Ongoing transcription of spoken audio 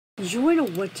You're now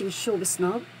watching Showbiz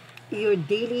Now, your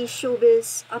daily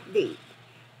showbiz update.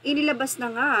 Inilabas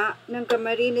na nga ng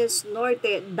Camarines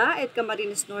Norte,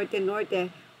 Camarines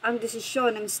Norte ang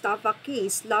desisyon ng Estafa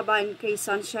case laban kay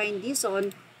Sunshine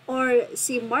Dizon or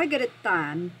si Margaret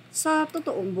Tan sa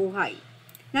totoong buhay.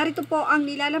 Narito po ang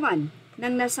nilalaman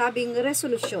ng nasabing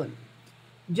resolusyon.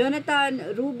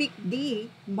 Jonathan Rubik D.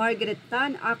 Margaret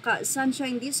Tan aka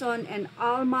Sunshine Dizon and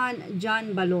Alman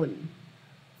John Balon.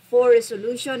 For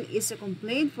resolution is a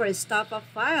complaint for Estafa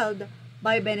filed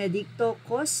by Benedicto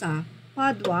Cosa,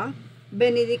 Padua,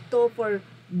 Benedicto for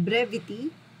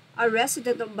brevity, a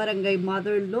resident of Barangay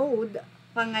Mother Lode,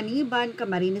 Panganiban,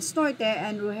 Camarines Norte,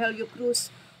 and Rogelio Cruz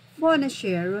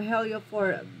Fonasher, Rogelio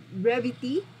for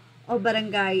brevity of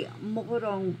Barangay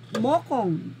Mokong,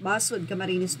 Basod,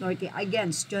 Camarines Norte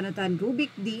against Jonathan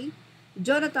Rubik D,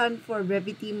 Jonathan for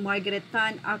brevity, Margaret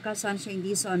Tan, aka Sunshine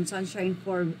Dizon, Sunshine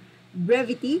for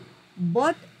brevity,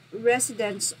 both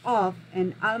residents of,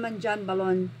 and Alman John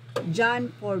Balon,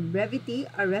 John for brevity,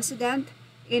 a resident,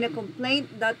 in a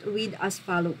complaint that read as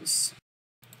follows.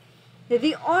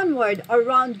 The onward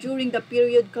around during the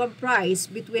period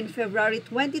comprised between February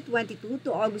 2022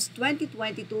 to August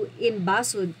 2022 in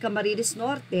Basud, Camarines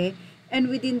Norte,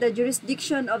 and within the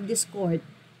jurisdiction of this court,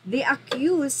 the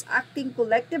accused acting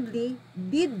collectively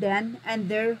did then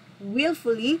and there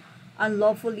willfully,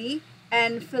 unlawfully,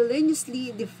 and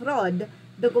feloniously defraud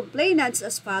the complainants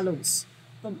as follows.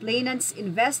 Complainants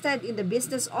invested in the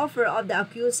business offer of the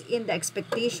accused in the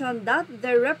expectation that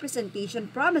their representation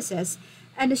promises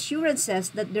and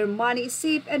assurances that their money is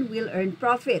safe and will earn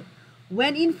profit,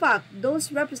 when in fact those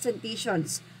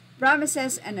representations,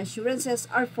 promises, and assurances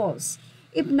are false.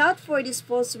 If not for these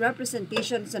false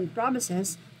representations and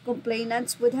promises,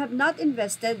 complainants would have not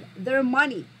invested their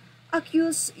money.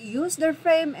 Accused used their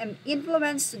fame and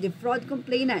influence to defraud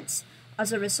complainants.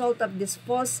 As a result of these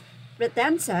false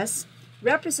pretenses,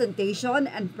 representation,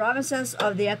 and promises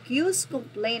of the accused,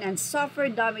 complainants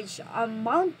suffered damage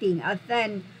amounting to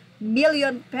 10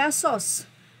 million pesos.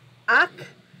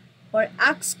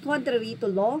 Acts contrary to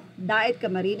law, Daet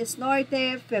Camarines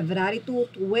Norte, February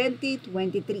 2,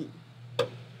 2023.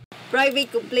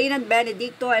 Private complainant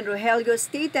Benedicto and Rogelio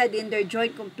stated in their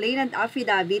joint complainant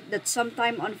affidavit that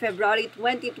sometime on February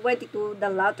 2022, the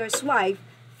latter's wife,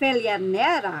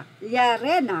 Felianera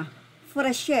Llarena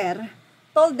Furasher,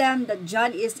 told them that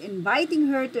John is inviting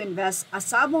her to invest a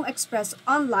Sabong Express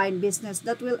online business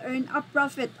that will earn a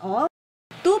profit of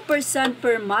 2%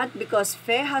 per month. Because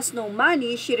Fe has no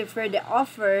money, she referred the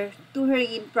offer to her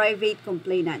in private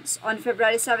complainants. On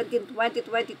February 17,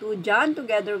 2022, John,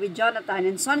 together with Jonathan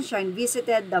and Sunshine,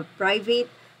 visited the private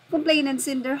complainants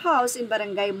in their house in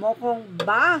Barangay Mokong,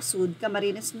 Basud,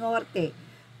 Camarines Norte.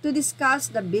 To discuss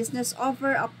the business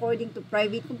offer, according to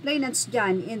private complainants,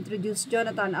 John introduced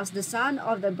Jonathan as the son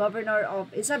of the governor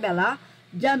of Isabela.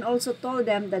 John also told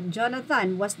them that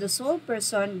Jonathan was the sole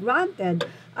person granted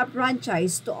a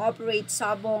franchise to operate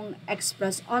Sabong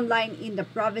Express online in the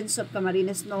province of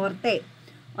Camarines Norte.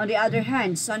 On the other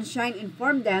hand, Sunshine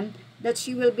informed them that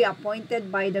she will be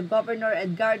appointed by the Governor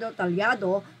Edgardo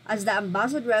Tallado as the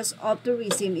ambassadress of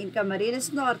tourism in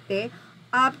Camarines Norte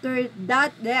after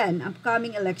that then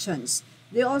upcoming elections.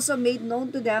 They also made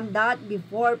known to them that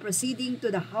before proceeding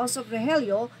to the House of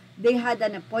Rogelio, they had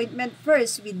an appointment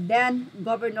first with then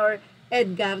Governor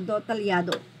Edgardo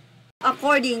Tallado.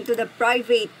 According to the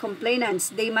private complainants,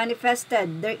 they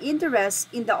manifested their interest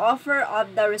in the offer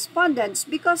of the respondents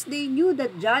because they knew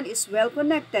that John is well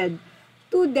connected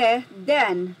to the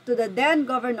then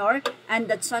governor and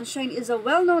that Sunshine is a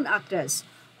well-known actress.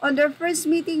 On their first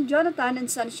meeting, Jonathan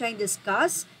and Sunshine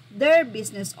discussed their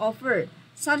business offer.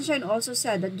 Sunshine also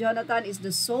said that Jonathan is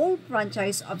the sole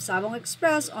franchise of Sabong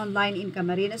Express online in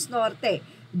Camarines Norte.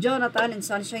 Jonathan and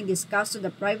Sunshine discussed to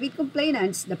the private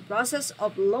complainants the process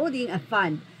of loading a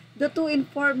fund. The two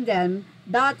informed them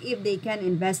that if they can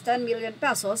invest 10 million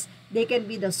pesos, they can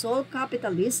be the sole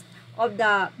capitalist of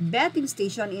the betting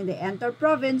station in the entire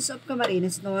province of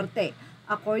Camarines Norte.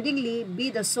 Accordingly, be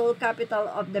the sole capital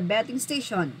of the betting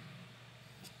station.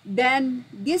 Then,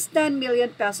 this 10 million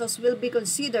pesos will be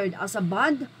considered as a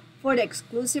bond for the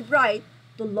exclusive right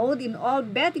to load in all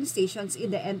betting stations in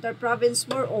the entire province.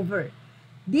 Moreover,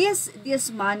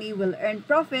 this money will earn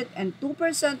profit and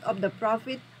 2% of the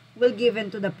profit will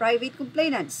given to the private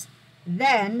complainants.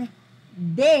 Then,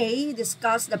 they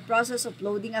discussed the process of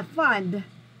loading a fund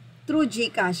through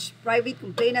GCash. Private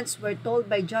complainants were told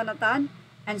by Jonathan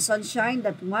and Sunshine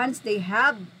that once they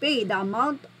have paid the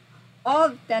amount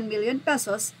of 10 million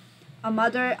pesos, a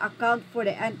mother account for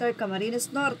the entire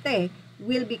Camarines Norte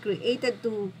will be created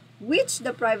to which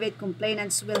the private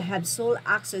complainants will have sole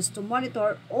access to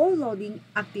monitor all loading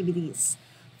activities,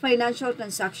 financial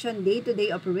transaction,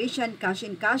 day-to-day operation,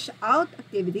 cash-in, cash-out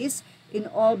activities in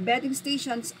all betting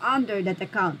stations under that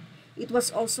account. It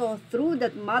was also through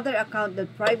that mother account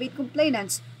that private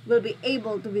complainants will be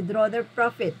able to withdraw their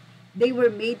profit. They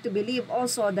were made to believe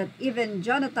also that even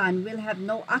Jonathan will have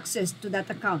no access to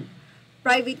that account.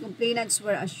 Private complainants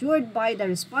were assured by the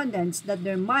respondents that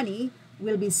their money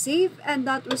will be safe and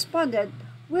that respondent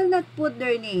will not put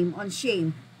their name on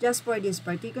shame just for this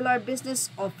particular business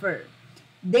offer.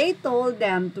 They told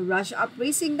them to rush up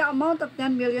raising the amount of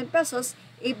 10 million pesos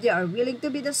if they are willing to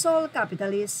be the sole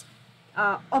capitalists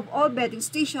of all betting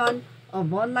station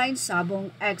of online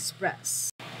Sabong Express.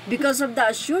 Because of the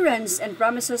assurance and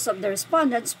promises of the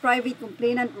respondents, private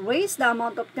complainant raised the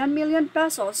amount of 10 million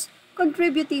pesos,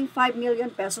 contributing 5 million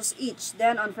pesos each.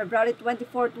 Then on February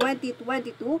 24,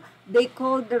 2022, they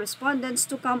called the respondents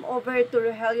to come over to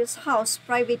Rogelio's house.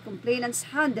 Private complainants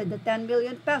handed the 10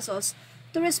 million pesos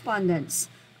to respondents,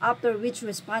 after which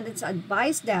respondents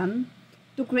advised them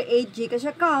to create GCash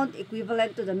account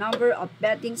equivalent to the number of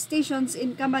betting stations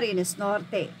in Camarines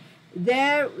Norte.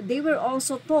 There, they were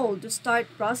also told to start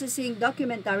processing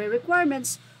documentary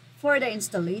requirements for the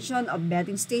installation of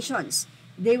betting stations.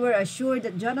 They were assured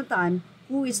that Jonathan,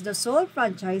 who is the sole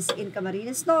franchise in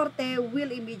Camarines Norte,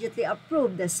 will immediately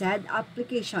approve the said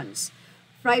applications.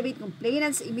 Private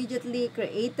complainants immediately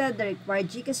created the required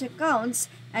GCash accounts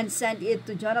and sent it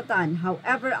to Jonathan.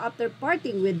 However, after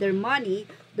parting with their money,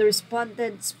 the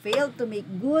respondents failed to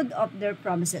make good of their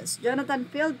promises. Jonathan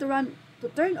failed to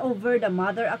turn over the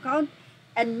mother account,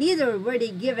 and neither were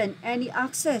they given any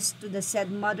access to the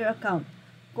said mother account.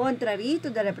 Contrary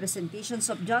to the representations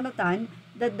of Jonathan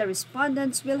that the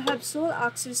respondents will have sole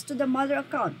access to the mother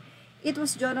account, it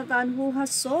was Jonathan who has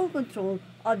sole control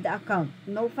of the account.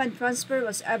 No fund transfer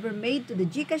was ever made to the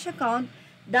GCash account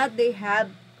that they have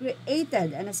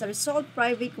created, and as a result,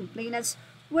 private complainants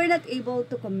were not able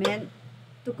to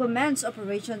commence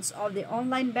operations of the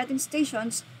online betting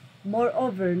stations.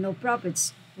 Moreover, no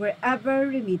profits were ever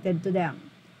remitted to them.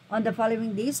 On the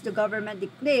following days, the government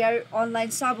declared online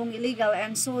sabong illegal,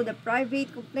 and so the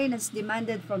private complainants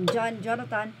demanded from John,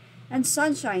 Jonathan, and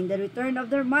Sunshine the return of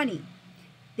their money.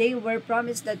 They were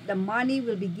promised that the money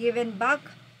will be given back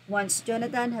once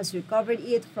Jonathan has recovered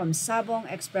it from Sabong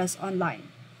Express Online.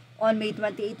 On May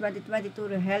 28, 2022,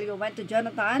 Rogelio went to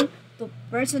Jonathan to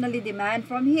personally demand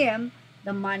from him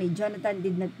the money. Jonathan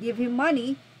did not give him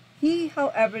money. He,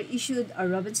 however, issued a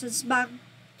Robinson's Bank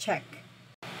check.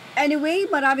 Anyway,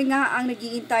 marami nga ang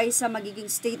nag-iintay sa magiging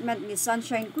statement ni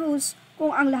Sunshine Cruz kung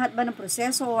ang lahat ba ng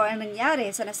proseso o ang nangyari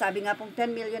sa nasabi nga pong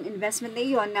 10 million investment na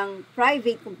iyon ng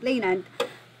private complainant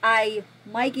ay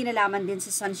may kinalaman din sa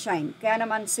Sunshine. Kaya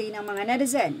naman say ng mga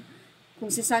netizen,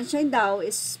 kung si Sunshine daw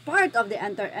is part of the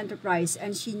enterprise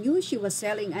and she knew she was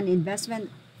selling an investment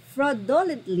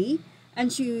fraudulently and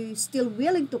she still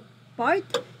willing to part,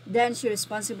 then she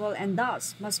responsible and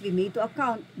thus must be made to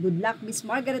account. Good luck, Miss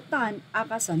Margaret Tan,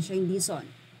 aka Sunshine Dizon.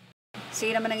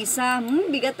 Say naman ng isa,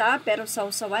 bigat pero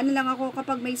sausawan na lang ako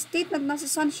kapag may statement na si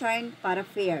Sunshine para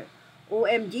fair.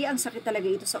 OMG, ang sakit talaga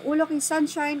ito sa ulo kay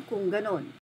Sunshine kung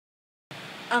ganon.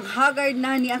 Ang haggard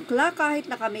na ni Akla kahit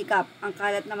naka-makeup. Ang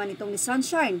kalat naman itong ni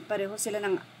Sunshine. Pareho sila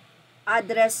ng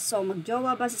address. So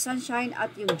magjowa ba si Sunshine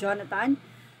at yung Jonathan?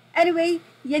 Anyway,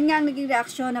 yan nga ang naging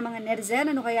reaksyon ng mga netizen.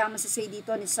 Ano kaya ang masasay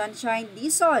dito ni Sunshine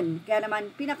Dizon? Kaya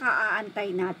naman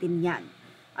pinaka-aantay natin yan.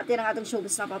 At yan ang atong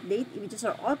Showbiz Now update. Images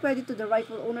are all credit to the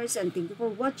rightful owners and thank you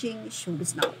for watching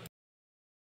Showbiz Now.